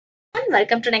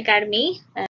welcome to Unacademy.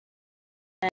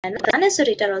 ನಾನು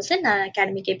Reeta Roselin,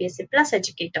 Academy Kpsc Plus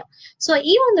Educator. So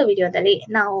ಈ ಒಂದು ವಿಡಿಯೋದಲ್ಲಿ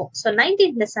ನಾವು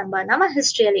 19th ಡಿಸೆಂಬರ್ ನಮ್ಮ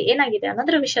ಹಿಸ್ಟ್ರಿಯಲ್ಲಿ ಏನಾಗಿದೆ ಅನ್ನೋ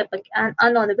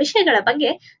ವಿಷಯಗಳ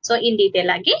ಬಗ್ಗೆ ಇನ್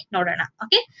ಡೀಟೇಲ್ ಆಗಿ ನೋಡೋಣ.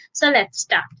 Okay, so let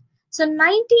start. So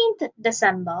 19th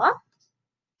December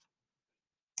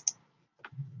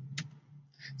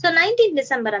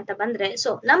December ಅಂತ ಬಂದ್ರೆ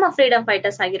ನಮ್ಮ ಫ್ರೀಡಮ್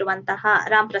ಫೈಟರ್ಸ್ ಆಗಿರುವಂತಹ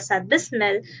ರಾಮ್ ಪ್ರಸಾದ್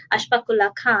ಬಿಸ್ಮಿಲ್, ಅಶ್ಫಾಕುಲ್ಲಾ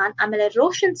ಖಾನ್, ಆಮೇಲೆ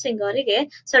ರೋಷನ್ ಸಿಂಗ್ ಅವರಿಗೆ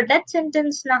ಡೆತ್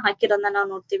ಸೆಂಟೆನ್ಸ್ ನ ಹಾಕಿರೋದನ್ನ ನಾವು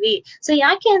ನೋಡ್ತೀವಿ. ಸೊ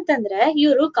ಯಾಕೆ ಅಂತಂದ್ರೆ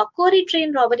ಇವರು ಕಕೋರಿ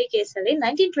ಟ್ರೈನ್ ರಾಬರಿ ಕೇಸ್ ಅಲ್ಲಿ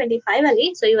 1925 ಅಲ್ಲಿ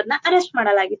ಇವ್ರನ್ನ ಅರೆಸ್ಟ್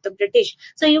ಮಾಡಲಾಗಿತ್ತು ಬ್ರಿಟಿಷ್.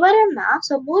 ಇವರನ್ನ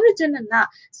 3 ಜನನ್ನ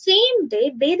ಸೇಮ್ ಡೇ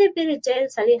ಬೇರೆ ಬೇರೆ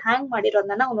ಜೈಲ್ಸ್ ಅಲ್ಲಿ ಹ್ಯಾಂಗ್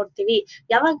ಮಾಡಿರೋದನ್ನ ನಾವು ನೋಡ್ತೀವಿ.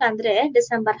 ಯಾವಾಗ ಅಂದ್ರೆ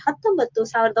ಡಿಸೆಂಬರ್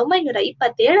 19,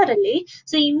 1927ರಲ್ಲಿ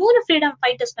ಈ 3 ಫ್ರೀಡಮ್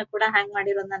ಫೈಟರ್ಸ್ ನ ಕೂಡ ಹ್ಯಾಂಗ್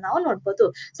ಮಾಡಿರೋದನ್ನ ನಾವು ನೋಡ್ಬೋದು.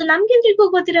 ಸೊ ನಮ್ಗೆಲ್ರಿಗೂ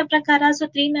ಗೊತ್ತಿರೋ ಪ್ರಕಾರ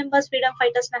 3 ಮೆಂಬರ್ಸ್ ಫ್ರೀಡಮ್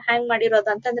ಫೈಟರ್ಸ್ ನ ಹ್ಯಾಂಗ್ ಮಾಡಿರೋದು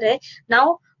ಅಂತಂದ್ರೆ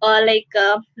ನಾವು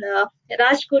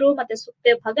ರಾಜ್ಗುರು ಮತ್ತೆ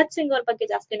ಸುಖದೇವ್ ಭಗತ್ ಸಿಂಗ್ ಅವ್ರ ಬಗ್ಗೆ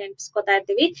ಜಾಸ್ತಿ ನೆನಪಿಸ್ಕೊತಾ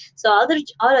ಇರ್ತೀವಿ. ಸೊ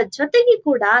ಅವರ ಜೊತೆಗೆ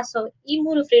ಕೂಡ ಈ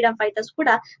 3 ಫ್ರೀಡಮ್ ಫೈಟರ್ಸ್ ಕೂಡ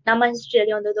ನಮ್ಮ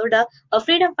ಹಿಸ್ಟ್ರಿಯಲ್ಲಿ ಒಂದು ದೊಡ್ಡ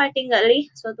ಫ್ರೀಡಮ್ ಫೈಟಿಂಗ್ ಅಲ್ಲಿ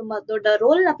ತುಂಬಾ ದೊಡ್ಡ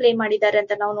ರೋಲ್ ನ ಪ್ಲೇ ಮಾಡಿದ್ದಾರೆ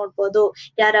ಅಂತ ನಾವು ನೋಡ್ಬೋದು.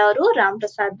 ಯಾರವರು? ರಾಮ್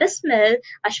ಪ್ರಸಾದ್ ಬಿಸ್ಮಿಲ್,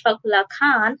 ಅಶ್ಫಾಕುಲ್ಲಾ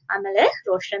ಖಾನ್, ಆಮೇಲೆ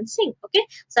ರೋಷನ್ ಸಿಂಗ್. ಓಕೆ,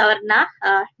 ಸೊ ಅವ್ರನ್ನ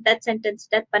ಡೆತ್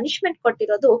ಪನಿಷ್ಮೆಂಟ್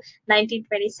ಕೊಟ್ಟಿರೋದು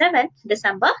 1927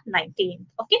 ಡಿಸೆಂಬರ್ 19.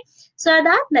 ಓಕೆ, ಸೊ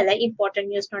ಅದಾದ್ಮೇಲೆ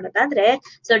ಇಂಪಾರ್ಟೆಂಟ್ ನ್ಯೂಸ್ ನೋಡೋದಾದ್ರೆ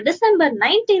ಡಿಸೆಂಬರ್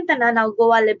 19 ಅನ್ನ ನಾವು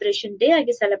ಗೋವಾ ಲಿಬರೇಷನ್ ಡೇ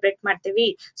ಆಗಿ ಸೆಲೆಬ್ರೇಟ್ ಮಾಡ್ತೀವಿ.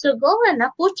 ಸೊ ಗೋವಾನ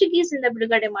ಪೋರ್ಚುಗೀಸ್ ಇಂದ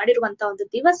ಬಿಡುಗಡೆ ಮಾಡಿರುವಂತಹ ಒಂದು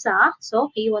ದಿವಸ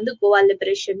ಈ ಒಂದು Goa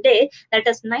liberation day that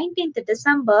is 19th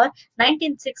December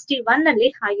 1961 ಅಲ್ಲಿ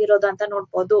ಆಗಿರೋದು ಅಂತ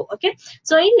ನೋಡ್ಬೋದು. ಓಕೆ,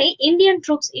 ಸೊ ಇಲ್ಲಿ ಇಂಡಿಯನ್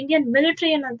ಟ್ರೂಪ್ಸ್, ಇಂಡಿಯನ್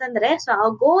ಮಿಲಿಟರಿ ಏನಂತಂದ್ರೆ ಆ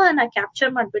ಗೋವಾನ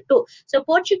ಕ್ಯಾಪ್ಚರ್ ಮಾಡ್ಬಿಟ್ಟು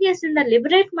ಪೋರ್ಚುಗೀಸ್ ಇಂದ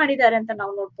ಲಿಬರೇಟ್ ಮಾಡಿದ್ದಾರೆ ಅಂತ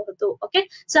ನಾವು ನೋಡಬಹುದು. ಓಕೆ,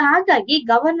 ಸೊ ಹಾಗಾಗಿ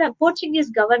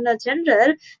Portuguese governor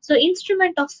general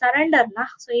instrument of surrender ನ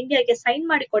ಇಂಡಿಯಾಗೆ ಸೈನ್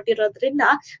ಮಾಡಿ ಕೊಟ್ಟಿರೋದ್ರಿಂದ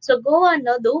ಗೋವಾ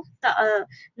ಅನ್ನೋದು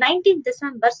 19th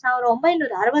ಡಿಸೆಂಬರ್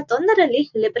 1961ರಲ್ಲಿ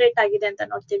ಲಿಬರೇಟ್ ಆಗಿದೆ ಅಂತ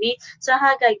ನೋಡ್ತೀವಿ. ಸೊ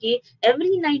ಹಾಗಾಗಿ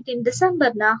ಎವ್ರಿ 19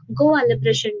 ಡಿಸೆಂಬರ್ ನ ಗೋವಾ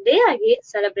ಲಿಬರೇಷನ್ ಡೇ ಆಗಿ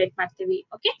ಸೆಲೆಬ್ರೇಟ್ ಮಾಡ್ತೀವಿ.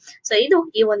 ಓಕೆ, ಸೊ ಇದು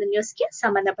ಈ ಒಂದು ನ್ಯೂಸ್ ಗೆ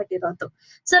ಸಂಬಂಧಪಟ್ಟಿರೋದು.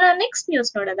 ಸೊ ನಾವು ನೆಕ್ಸ್ಟ್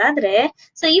ನ್ಯೂಸ್ ನೋಡೋದಾದ್ರೆ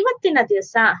ಇವತ್ತಿನ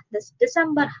ದಿವಸ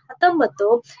ಡಿಸೆಂಬರ್ 19,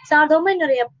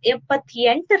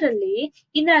 1978ರಲ್ಲಿ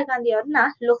ಇಂದಿರಾ ಗಾಂಧಿ ಅವ್ರನ್ನ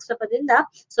ಲೋಕಸಭಾದಿಂದ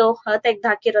ತೆಗೆದು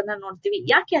ಹಾಕಿರೋದನ್ನ ನೋಡ್ತೀವಿ.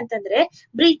 ಯಾಕೆ ಅಂತಂದ್ರೆ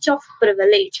breach of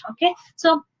privilege. Okay, so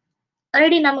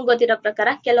already ನಮಗ್ ಗೊತ್ತಿರೋ ಪ್ರಕಾರ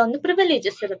ಕೆಲವೊಂದು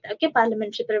ಪ್ರಿವಿಲೇಜಸ್ ಇರುತ್ತೆ. ಓಕೆ,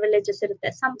 ಪಾರ್ಲಿಮೆಂಟರಿ ಪ್ರಿವಿಲೇಜಸ್ ಇರುತ್ತೆ,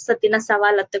 ಸಂಸತ್ತಿನ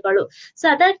ಸವಲತ್ತುಗಳು. ಸೊ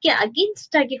ಅದಕ್ಕೆ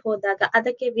ಅಗೇನ್ಸ್ಟ್ ಆಗಿ ಹೋದಾಗ,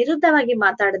 ಅದಕ್ಕೆ ವಿರುದ್ಧವಾಗಿ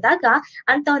ಮಾತಾಡಿದಾಗ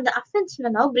ಅಂತ ಒಂದು ಅಫೆನ್ಸ್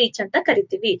ನ ನಾವು ಬ್ರೀಚ್ ಅಂತ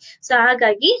ಕರಿತೀವಿ. ಸೊ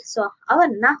ಹಾಗಾಗಿ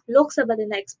ಅವನ್ನ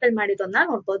ಲೋಕಸಭಾದಿಂದ ಎಕ್ಸ್ಪೆಲ್ ಮಾಡಿರೋದನ್ನ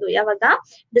ನೋಡ್ಬೋದು. ಯಾವಾಗ?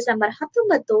 ಡಿಸೆಂಬರ್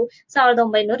 19,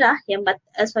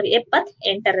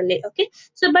 1978ರಲ್ಲಿ. ಓಕೆ,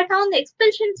 ಸೊ ಬಟ್ ಆ ಒಂದು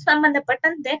ಎಕ್ಸ್ಪೆಲ್ಷನ್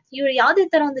ಸಂಬಂಧಪಟ್ಟಂತೆ ಇವರು ಯಾವುದೇ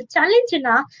ತರ ಒಂದು ಚಾಲೆಂಜ್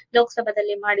ನ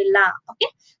ಲೋಕಸಭಾದಲ್ಲಿ ಮಾಡಿಲ್ಲ. ಓಕೆ,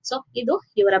 ಸೊ ಇದು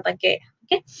ಇವರ ಬಗ್ಗೆ.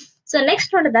 ಓಕೆ, ಸೊ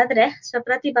ನೆಕ್ಸ್ಟ್ ನೋಡೋದಾದ್ರೆ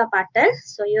ಪ್ರತಿಭಾ ಪಾಟೀಲ್.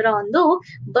 ಇವರ ಒಂದು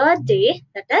birthday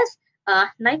that is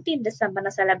 19th December ನ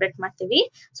ಸೆಲೆಬ್ರೇಟ್ ಮಾಡ್ತೀವಿ.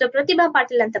 ಪ್ರತಿಭಾ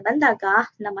ಪಾಟೀಲ್ ಅಂತ ಬಂದಾಗ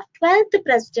ನಮ್ಮ 12th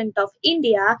ಪ್ರೆಸಿಡೆಂಟ್ ಆಫ್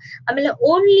ಇಂಡಿಯಾ, ಆಮೇಲೆ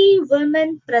only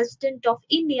women president of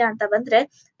India ಅಂತ ಬಂದ್ರೆ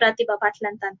ಪ್ರತಿಭಾ ಪಾಟೀಲ್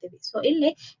ಅಂತ ಅಂತೀವಿ.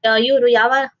 ಇಲ್ಲಿ ಇವರು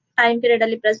ಯಾವ ಟೈಮ್ ಪೀರಿಯಡ್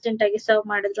ಅಲ್ಲಿ ಪ್ರೆಸಿಡೆಂಟ್ ಆಗಿ ಸರ್ವ್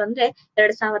ಮಾಡಿದ್ರು ಅಂದ್ರೆ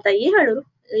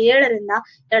 2007ರಿಂದ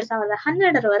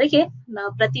 2012ರವರೆಗೆ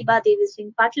ಪ್ರತಿಭಾ ದೇವಿ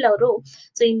ಸಿಂಗ್ ಪಾಟೀಲ್ ಅವರು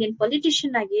ಇಂಡಿಯನ್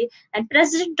ಪೊಲಿಟಿಷಿಯನ್ ಆಗಿ ಅಂಡ್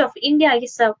ಪ್ರೆಸಿಡೆಂಟ್ ಆಫ್ ಇಂಡಿಯಾ ಆಗಿ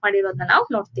ಸರ್ವ್ ಮಾಡಿರೋದನ್ನ ನಾವು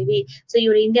ನೋಡ್ತೀವಿ.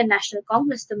 ಇವರು ಇಂಡಿಯನ್ ನ್ಯಾಷನಲ್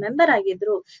ಕಾಂಗ್ರೆಸ್ ಮೆಂಬರ್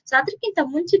ಆಗಿದ್ರು. ಅದಕ್ಕಿಂತ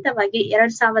ಮುಂಚಿತವಾಗಿ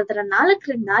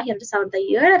 2004ರಿಂದ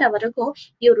 2007ರವರೆಗೂ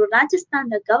ಇವರು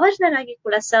ರಾಜಸ್ಥಾನದ ಗವರ್ನರ್ ಆಗಿ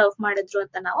ಕೂಡ ಸರ್ವ್ ಮಾಡಿದ್ರು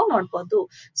ಅಂತ ನಾವು ನೋಡ್ಬೋದು.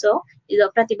 ಇದು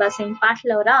ಪ್ರತಿಭಾ ಸಿಂಗ್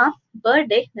ಪಾಟೀಲ್ ಅವರ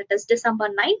ಬರ್ಡೇ ದಟ್ ಇಸ್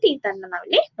ಡಿಸೆಂಬರ್ 19 ಅನ್ನ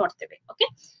ನಾವಿಲ್ಲಿ ನೋಡ್ತೇವೆ. ಓಕೆ,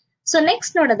 ಸೊ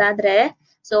ನೆಕ್ಸ್ಟ್ ನೋಡೋದಾದ್ರೆ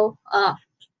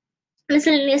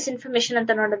ಮಿಸೆಲೇನಿಯಸ್ ಇನ್ಫಾರ್ಮೇಶನ್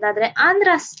ಅಂತ ನೋಡೋದಾದ್ರೆ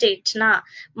ಆಂಧ್ರ ಸ್ಟೇಟ್ ನ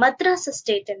ಮದ್ರಾಸ್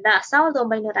ಸ್ಟೇಟ್ ಇಂದ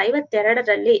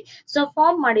 1952ರಲ್ಲಿ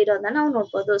ಫಾರ್ಮ್ ಮಾಡಿರೋದನ್ನ ನಾವು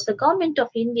ನೋಡ್ಬೋದು. ಗವರ್ಮೆಂಟ್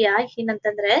ಆಫ್ ಇಂಡಿಯಾ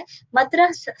ಏನಂತಂದ್ರೆ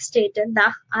ಮದ್ರಾಸ್ ಸ್ಟೇಟ್ ಇಂದ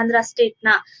ಆಂಧ್ರ ಸ್ಟೇಟ್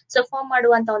ನ ಫಾರ್ಮ್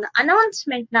ಮಾಡುವಂತ ಒಂದು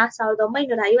ಅನೌನ್ಸ್ಮೆಂಟ್ ನ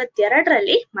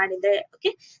 1952ರಲ್ಲಿ ಮಾಡಿದೆ.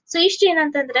 ಓಕೆ, ಸೊ ಇಷ್ಟು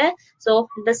ಏನಂತಂದ್ರೆ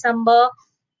ಡಿಸೆಂಬರ್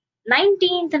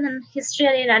 19th ನನ್ನ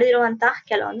ಹಿಸ್ಟ್ರಿಯಲ್ಲಿ ನಡೆದಿರುವಂತ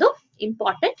ಕೆಲವೊಂದು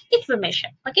ಇಂಪಾರ್ಟೆಂಟ್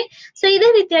ಇನ್ಫಾರ್ಮೇಶನ್. ಓಕೆ, ಸೊ ಇದೇ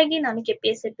ರೀತಿಯಾಗಿ ನಾನು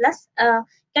KPSC ಪ್ಲಸ್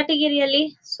ಕ್ಯಾಟಗರಿಯಲ್ಲಿ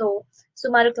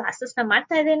ಸುಮಾರು ಕ್ಲಾಸಸ್ ನ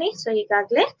ಮಾಡ್ತಾ ಇದ್ದೇನೆ.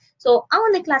 ಈಗಾಗ್ಲೇ ಆ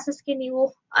ಒಂದು ಕ್ಲಾಸಸ್ಗೆ ನೀವು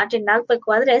ಅಟೆಂಡ್ ಆಗ್ಬೇಕು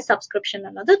ಆದ್ರೆ ಸಬ್ಸ್ಕ್ರಿಪ್ಷನ್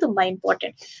ಅನ್ನೋದು ತುಂಬಾ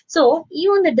ಇಂಪಾರ್ಟೆಂಟ್. ಈ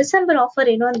ಒಂದು ಡಿಸೆಂಬರ್ ಆಫರ್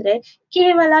ಏನು ಅಂದ್ರೆ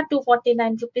ಕೇವಲ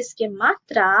 249 rupeesಗೆ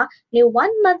ಮಾತ್ರ ನೀವು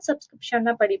 1 month ಸಬ್ಸ್ಕ್ರಿಪ್ಷನ್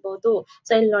ನ ಪಡಿಬಹುದು.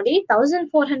 ಇಲ್ಲಿ ನೋಡಿ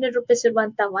 1400 rupees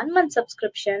ಇರುವಂತ 1 month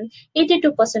ಸಬ್ಸ್ಕ್ರಿಪ್ಷನ್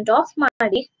 82% ಆಫ್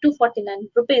ಮಾಡಿ 249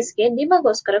 rupeesಗೆ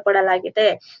ನಿಮಗೋಸ್ಕರ ಕೊಡಲಾಗಿದೆ.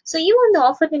 ಈ ಒಂದು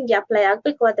ಆಫರ್ ನಿಮ್ಗೆ ಅಪ್ಲೈ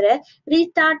ಆಗ್ಬೇಕು ಆದ್ರೆ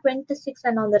ರೀಟಾ 26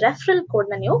 ಅನ್ನೋ ಒಂದು ರೆಫರಲ್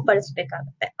ಕೋಡ್ ನ ನೀವು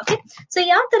ಬಳಸಬೇಕಾಗುತ್ತೆ. ಓಕೆ,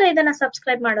 ಯಾವ ತರ ಇದನ್ನ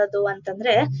ಸಬ್ಸ್ಕ್ರೈಬ್ ಮಾಡೋದು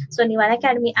ಅಂತಂದ್ರೆ ನೀವು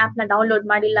ಅನ್ಅಕಾಡೆಮಿ ಆಪ್ ನ ಡೌನ್ಲೋಡ್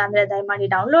ಮಾಡಿಲ್ಲ ಅಂದ್ರೆ ದಯಮಾಡಿ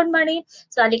ಡೌನ್ಲೋಡ್ ಮಾಡಿ.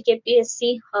 ಅಲ್ಲಿ KPSC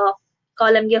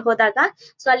ಕಾಲಮ್ಗೆ ಹೋದಾಗ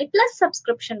ಸೊ ಅಲ್ಲಿ ಪ್ಲಸ್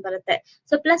ಸಬ್ಸ್ಕ್ರಿಪ್ಷನ್ ಬರುತ್ತೆ.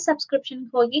 ಸೊ ಪ್ಲಸ್ ಸಬ್ಸ್ಕ್ರಿಪ್ಷನ್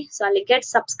ಹೋಗಿ ಸೊ ಅಲ್ಲಿ ಗೆಟ್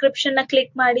ಸಬ್ಸ್ಕ್ರಿಪ್ಷನ್ ನ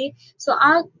ಕ್ಲಿಕ್ ಮಾಡಿ. ಸೊ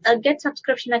ಆ ಗೆಟ್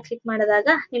ಸಬ್ಸ್ಕ್ರಿಪ್ಷನ್ ನ ಕ್ಲಿಕ್ ಮಾಡಿದಾಗ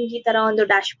ನಿಮ್ಗೆ ಈ ತರ ಒಂದು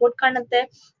ಡ್ಯಾಶ್ ಬೋರ್ಡ್ ಕಾಣುತ್ತೆ.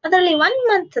 ಅದರಲ್ಲಿ 1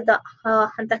 month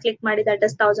ಅಂತ ಕ್ಲಿಕ್ ಮಾಡಿ, that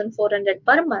is 1400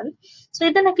 per month. So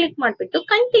ಇದನ್ನ ಕ್ಲಿಕ್ ಮಾಡ್ಬಿಟ್ಟು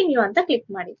ಕಂಟಿನ್ಯೂ ಅಂತ ಕ್ಲಿಕ್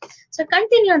ಮಾಡಿ. ಸೊ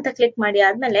ಕಂಟಿನ್ಯೂ ಅಂತ ಕ್ಲಿಕ್ ಮಾಡಿ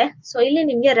ಆದ್ಮೇಲೆ ಸೊ ಇಲ್ಲಿ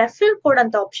ನಿಮ್ಗೆ ರೆಫರಲ್ ಕೋಡ್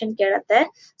ಅಂತ ಆಪ್ಷನ್ ಕೇಳುತ್ತೆ.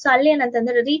 ಸೊ ಅಲ್ಲಿ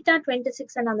ಏನಂತಂದ್ರೆ ರೀಟಾ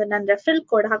 26 ಅನ್ನೋದು ನನ್ನ ರೆಫರಲ್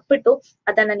ಕೋಡ್ ಹಾಕ್ಬಿಟ್ಟು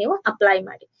ಅದನ್ನ ನೀವು ಅಪ್ಲೈ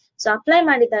ಮಾಡಿ. ಸೊ ಅಪ್ಲೈ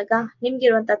ಮಾಡಿದಾಗ ನಿಮ್ಗೆ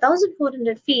ಇರುವಂತ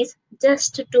 1400 ಫೀಸ್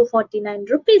ಜಸ್ಟ್ 249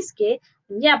 ರುಪೀಸ್ಗೆ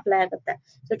ನಿಮ್ಗೆ ಅಪ್ಲೈ ಆಗುತ್ತೆ.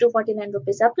 ಸೊ 249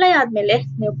 ರುಪೀಸ್ ಅಪ್ಲೈ ಆದ್ಮೇಲೆ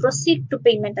ನೀವು ಪ್ರೊಸೀಡ್ ಟು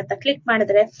ಪೇಮೆಂಟ್ ಅಂತ ಕ್ಲಿಕ್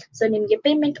ಮಾಡಿದ್ರೆ ಸೊ ನಿಮ್ಗೆ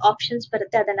ಪೇಮೆಂಟ್ ಆಪ್ಷನ್ಸ್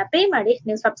ಬರುತ್ತೆ. ಅದನ್ನ ಪೇ ಮಾಡಿ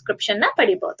ನೀವು ಸಬ್ಸ್ಕ್ರಿಪ್ಷನ್ ನ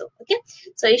ಪಡಿಬಹುದು. ಓಕೆ,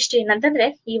 ಸೊ ಇಷ್ಟು ಏನಂತಂದ್ರೆ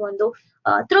ಈ ಒಂದು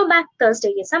ಥ್ರೋ ಬ್ಯಾಕ್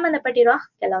ಥರ್ಸ್ಡೇಗೆ ಸಂಬಂಧಪಟ್ಟಿರೋ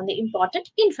ಕೆಲವೊಂದು ಇಂಪಾರ್ಟೆಂಟ್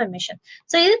ಇನ್ಫಾರ್ಮೇಶನ್.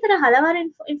 ಸೊ ಇದೇ ತರ ಹಲವಾರು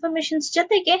ಇನ್ಫಾರ್ಮೇಶನ್ಸ್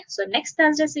ಜೊತೆಗೆ ಸೊ ನೆಕ್ಸ್ಟ್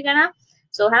ಥರ್ಸ್ಡೇ ಸಿಗೋಣ.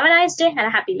 So have a nice day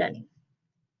and happy learning.